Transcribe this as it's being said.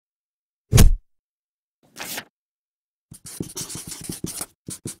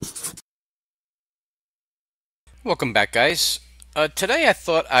Welcome back, guys. Today I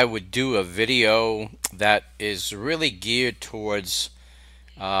thought I would do a video that is really geared towards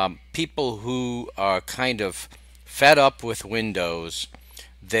people who are kind of fed up with Windows.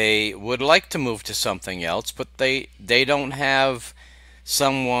 They would like to move to something else, but they don't have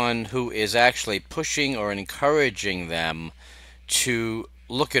someone who is actually pushing or encouraging them to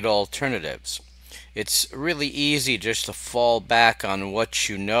look at alternatives. It's really easy just to fall back on what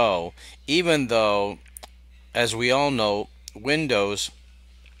you know, even though, as we all know, Windows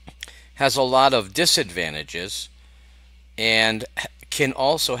has a lot of disadvantages and can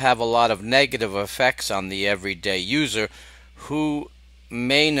also have a lot of negative effects on the everyday user who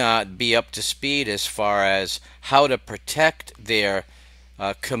may not be up to speed as far as how to protect their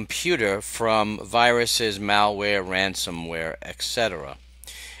computer from viruses, malware, ransomware, etc.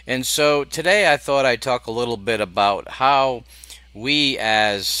 And so today I thought I'd talk a little bit about how we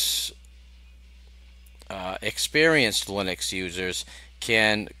as experienced Linux users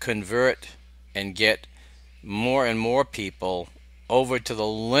can convert and get more and more people over to the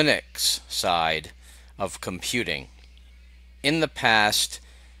Linux side of computing. In the past,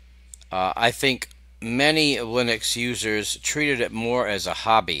 I think many Linux users treated it more as a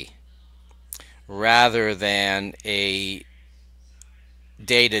hobby rather than a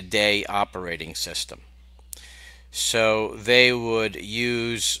day-to-day operating system. So they would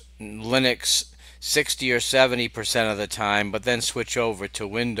use Linux 60 or 70% of the time, but then switch over to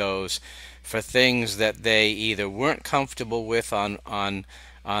Windows for things that they either weren't comfortable with on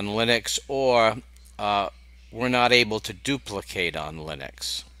Linux or were not able to duplicate on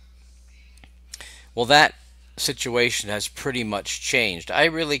Linux. Well, that situation has pretty much changed. I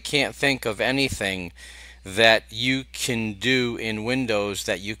really can't think of anything that you can do in Windows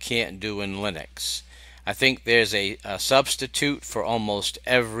that you can't do in Linux. I think there's a substitute for almost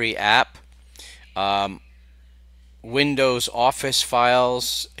every app. Windows Office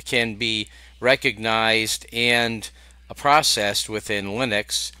files can be recognized and processed within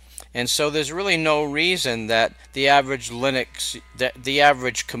Linux, and so there's really no reason that the average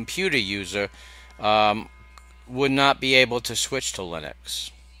computer user would not be able to switch to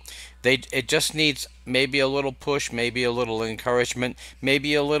Linux. It just needs maybe a little push, maybe a little encouragement,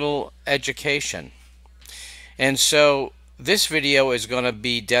 maybe a little education. And so this video is going to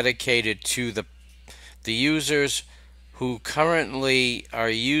be dedicated to the users who currently are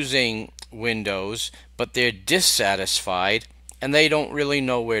using Windows, but they're dissatisfied and they don't really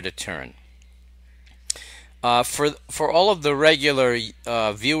know where to turn. For all of the regular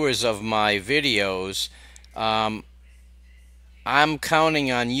viewers of my videos, I'm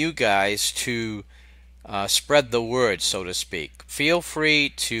counting on you guys to spread the word, so to speak. Feel free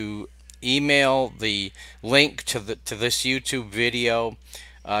to email the link to this YouTube video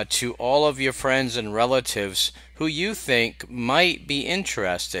to all of your friends and relatives who you think might be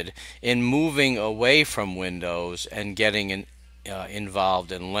interested in moving away from Windows and getting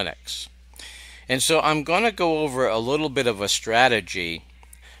involved in Linux. And so I'm going to go over a little bit of a strategy,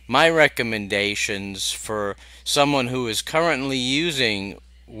 my recommendations for someone who is currently using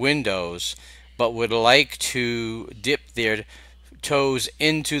Windows but would like to dip their toes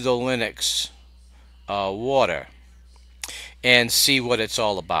into the Linux water and see what it's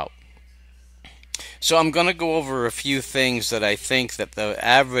all about. So I'm going to go over a few things that I think that the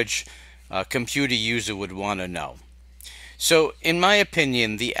average computer user would want to know. So in my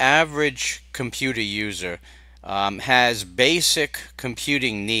opinion, the average computer user has basic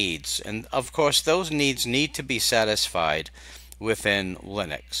computing needs, and of course those needs need to be satisfied within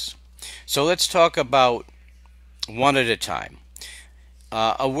Linux. So let's talk about one at a time.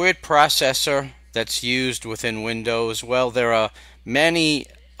 A word processor that's used within Windows, well, there are many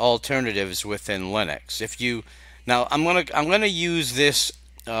alternatives within Linux. Now I'm gonna use this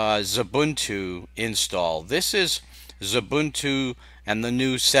Xubuntu install. This is Xubuntu and the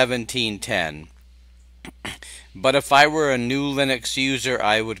new 17.10. But if I were a new Linux user,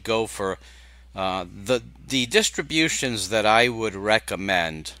 I would go for the distributions that I would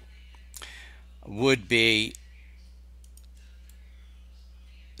recommend would be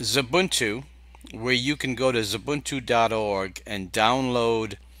Xubuntu, where you can go to xubuntu.org and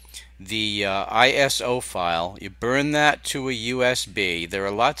download the ISO file. You burn that to a USB. There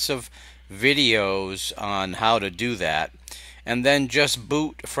are lots of videos on how to do that, and then just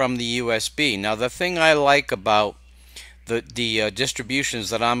boot from the USB. Now the thing I like about the distributions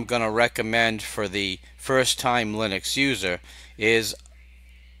that I'm going to recommend for the first time Linux user is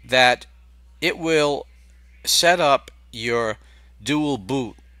that it will set up your dual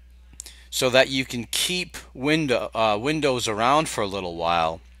boot so that you can keep Windows around for a little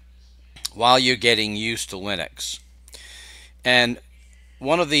while while you're getting used to Linux. And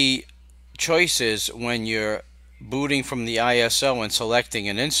one of the choices when you're booting from the ISO and selecting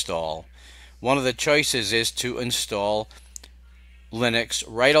an install, one of the choices is to install Linux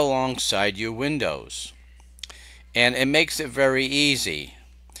right alongside your Windows. And it makes it very easy.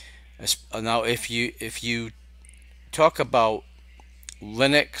 Now if you talk about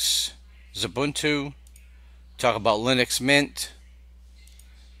Linux, Ubuntu, talk about Linux Mint,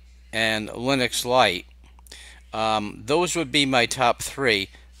 and Linux Lite, those would be my top three.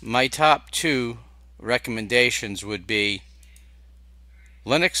 My top two recommendations would be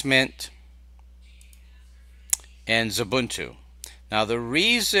Linux Mint and Ubuntu. Now the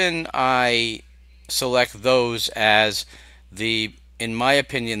reason I select those as in my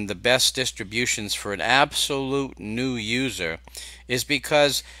opinion, the best distributions for an absolute new user is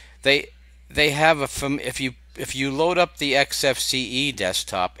because they have if you load up the XFCE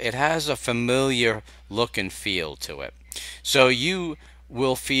desktop, it has a familiar look and feel to it. So you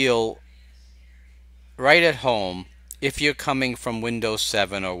will feel right at home if you're coming from Windows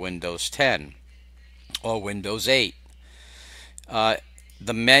 7 or Windows 10 or Windows 8.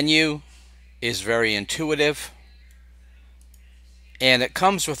 The menu is very intuitive, and it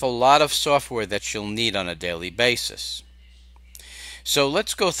comes with a lot of software that you'll need on a daily basis. So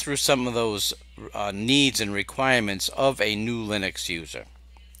let's go through some of those needs and requirements of a new Linux user.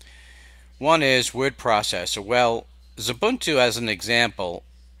 One is word processor. Well, Ubuntu, as an example,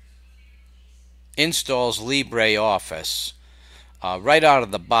 installs LibreOffice. Right out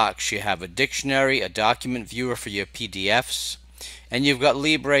of the box, you have a dictionary, a document viewer for your PDFs, and you've got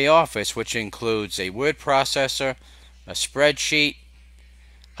LibreOffice, which includes a word processor, a spreadsheet,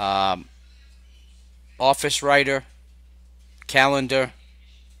 Office Writer, calendar,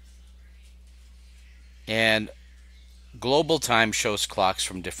 and global time shows clocks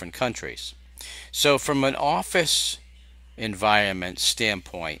from different countries. So from an office environment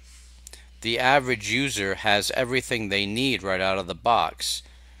standpoint, the average user has everything they need right out of the box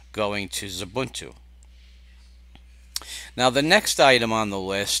going to Ubuntu. Now the next item on the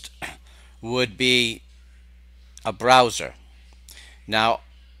list would be a browser. Now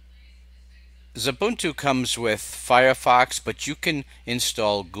Ubuntu comes with Firefox, but you can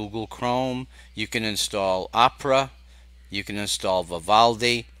install Google Chrome, you can install Opera, you can install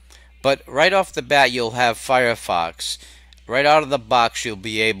Vivaldi, but right off the bat you'll have Firefox. Right out of the box you'll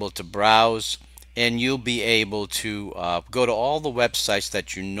be able to browse, and you'll be able to go to all the websites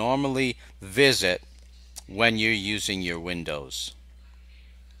that you normally visit when you're using your Windows.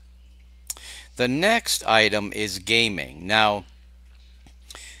 The next item is gaming. Now,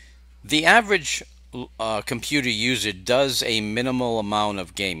 the average computer user does a minimal amount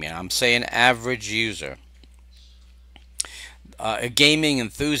of gaming. I'm saying average user. A gaming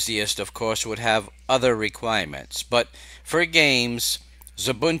enthusiast, of course, would have other requirements. But for games,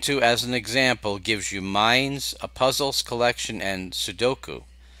 Ubuntu, as an example, gives you Mines, a puzzles collection, and Sudoku.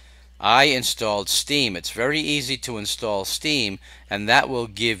 I installed Steam. It's very easy to install Steam, and that will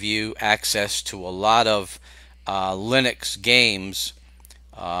give you access to a lot of Linux games.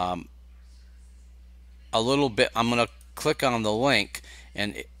 A little bit. I'm going to click on the link,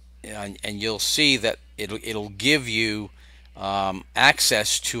 and you'll see that it'll give you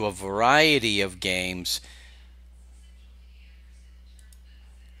access to a variety of games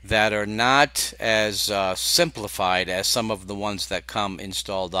that are not as simplified as some of the ones that come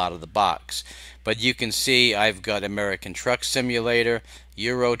installed out of the box. But you can see I've got American Truck Simulator,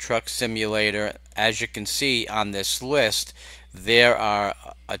 Euro Truck Simulator. As you can see on this list, there are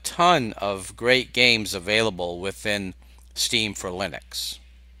a ton of great games available within Steam for Linux.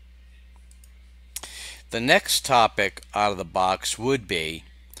 The next topic out of the box would be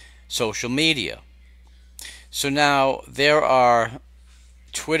social media. So now there are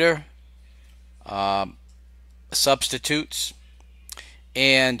Twitter substitutes,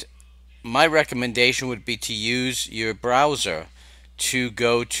 and my recommendation would be to use your browser to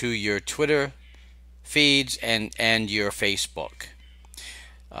go to your Twitter feeds and your Facebook.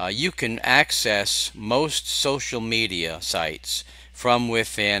 You can access most social media sites from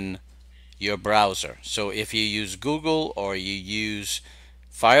within your browser. So if you use Google or you use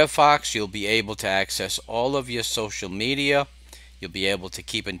Firefox, you'll be able to access all of your social media. You'll be able to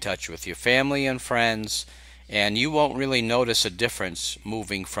keep in touch with your family and friends, and you won't really notice a difference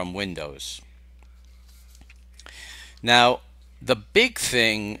moving from Windows. Now, the big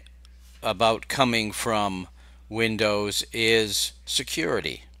thing about coming from Windows is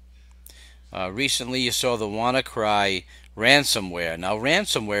security. Recently you saw the Wannacry Ransomware. Now,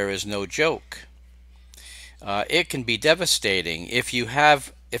 ransomware is no joke. It can be devastating if you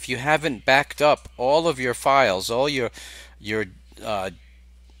have if you haven't backed up all of your files, all your uh,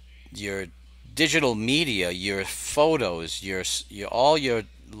 your digital media, your photos, your all your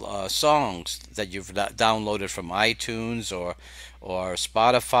songs that you've downloaded from iTunes or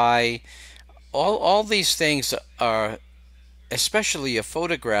Spotify, all these things are, especially your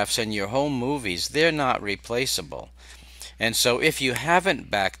photographs and your home movies, they're not replaceable. And so if you haven't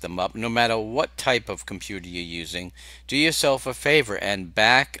backed them up, no matter what type of computer you're using, do yourself a favor and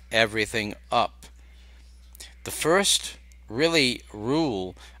back everything up. The first really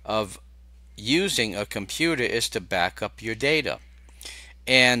rule of using a computer is to back up your data.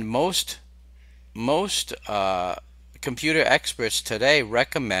 And most computer experts today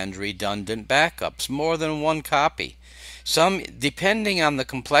recommend redundant backups, more than one copy. Some, depending on the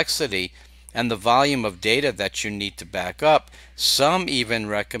complexity and the volume of data that you need to back up, some even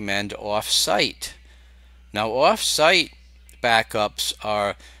recommend off-site. Now, off-site backups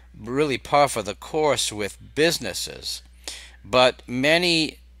are really par for the course with businesses, but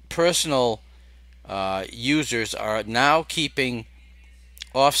many personal users are now keeping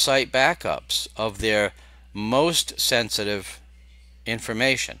off-site backups of their most sensitive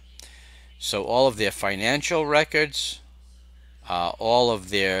information. So all of their financial records, all of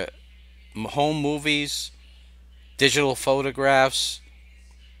their home movies, digital photographs,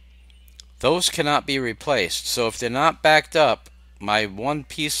 those cannot be replaced. So if they're not backed up, my one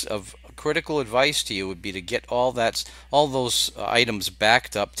piece of critical advice to you would be to get all those items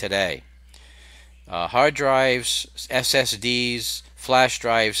backed up today. Hard drives, SSDs, flash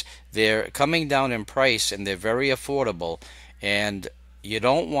drives, they're coming down in price and they're very affordable, and you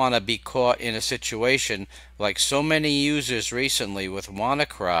don't want to be caught in a situation like so many users recently with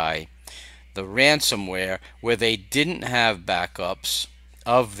Wannacry, the ransomware, where they didn't have backups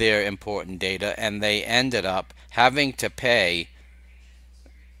of their important data and they ended up having to pay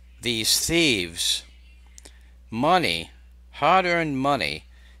these thieves money, hard-earned money,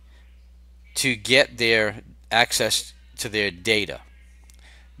 to get their access to their data.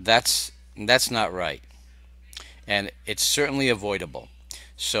 That's not right, and it's certainly avoidable.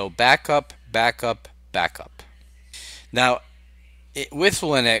 So backup, backup, backup. Now, with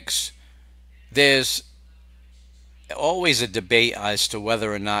Linux, there's always a debate as to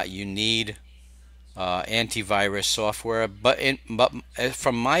whether or not you need antivirus software, but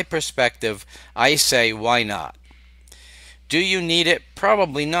from my perspective, I say, why not? Do you need it?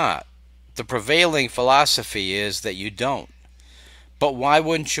 Probably not. The prevailing philosophy is that you don't. But why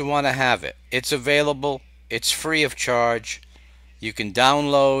wouldn't you want to have it? It's available. It's free of charge. You can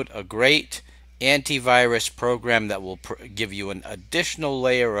download a great antivirus program that will give you an additional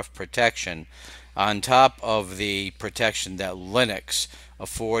layer of protection on top of the protection that Linux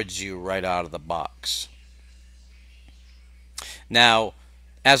affords you right out of the box. Now,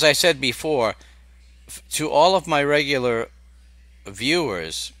 as I said before, to all of my regular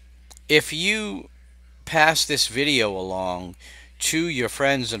viewers, if you pass this video along to your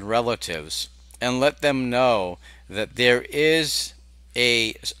friends and relatives and let them know that there is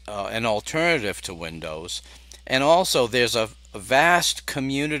an alternative to Windows, and also there's a vast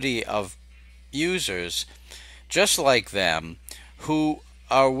community of users just like them who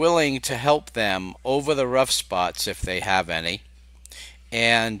are willing to help them over the rough spots if they have any,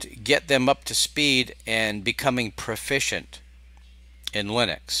 and get them up to speed and becoming proficient in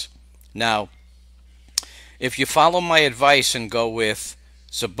Linux. Now, if you follow my advice and go with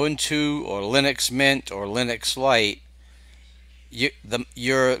Ubuntu or Linux Mint or Linux Lite,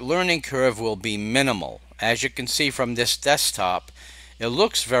 your learning curve will be minimal. As you can see from this desktop, it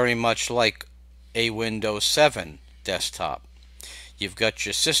looks very much like a Windows 7 desktop. You've got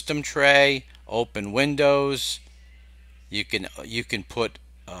your system tray, open Windows. You can put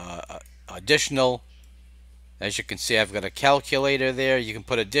additional, as you can see, I've got a calculator there. You can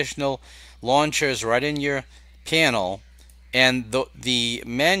put additional launchers right in your panel, and the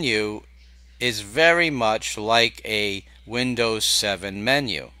menu is very much like a Windows 7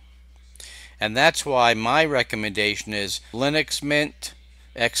 menu. And that's why my recommendation is Linux Mint,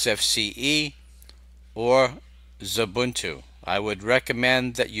 XFCE, or Ubuntu. I would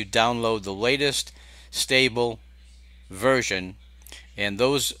recommend that you download the latest stable version, and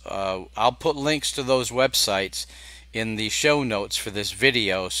those I'll put links to those websites in the show notes for this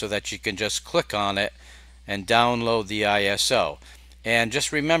video so that you can just click on it and download the ISO. And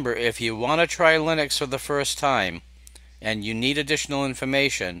just remember, if you want to try Linux for the first time and you need additional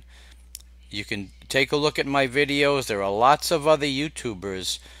information, you can take a look at my videos. There are lots of other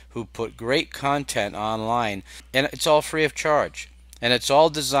YouTubers who put great content online, and it's all free of charge, and it's all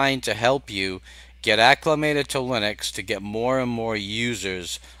designed to help you get acclimated to Linux to get more and more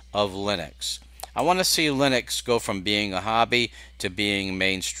users of Linux. I want to see Linux go from being a hobby to being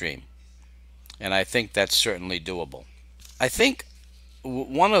mainstream, and I think that's certainly doable. I think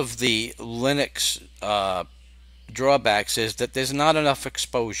one of the Linux drawbacks is that there's not enough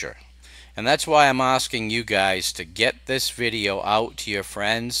exposure. And that's why I'm asking you guys to get this video out to your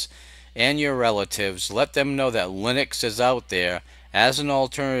friends and your relatives. Let them know that Linux is out there as an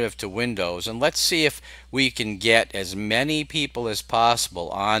alternative to Windows. And let's see if we can get as many people as possible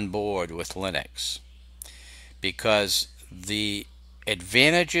on board with Linux. Because the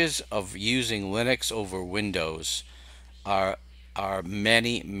advantages of using Linux over Windows are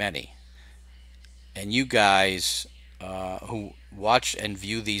many, many. And you guys who watch and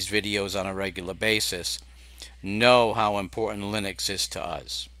view these videos on a regular basis know how important Linux is to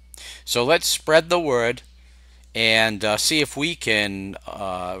us. So let's spread the word and see if we can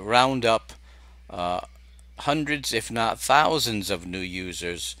round up hundreds, if not thousands, of new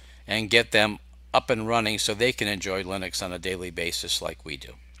users and get them up and running so they can enjoy Linux on a daily basis like we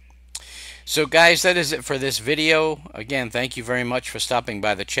do. So guys, that is it for this video. Again, thank you very much for stopping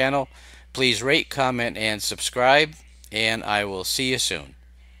by the channel. Please rate, comment, and subscribe, and I will see you soon.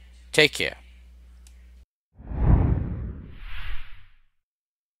 Take care.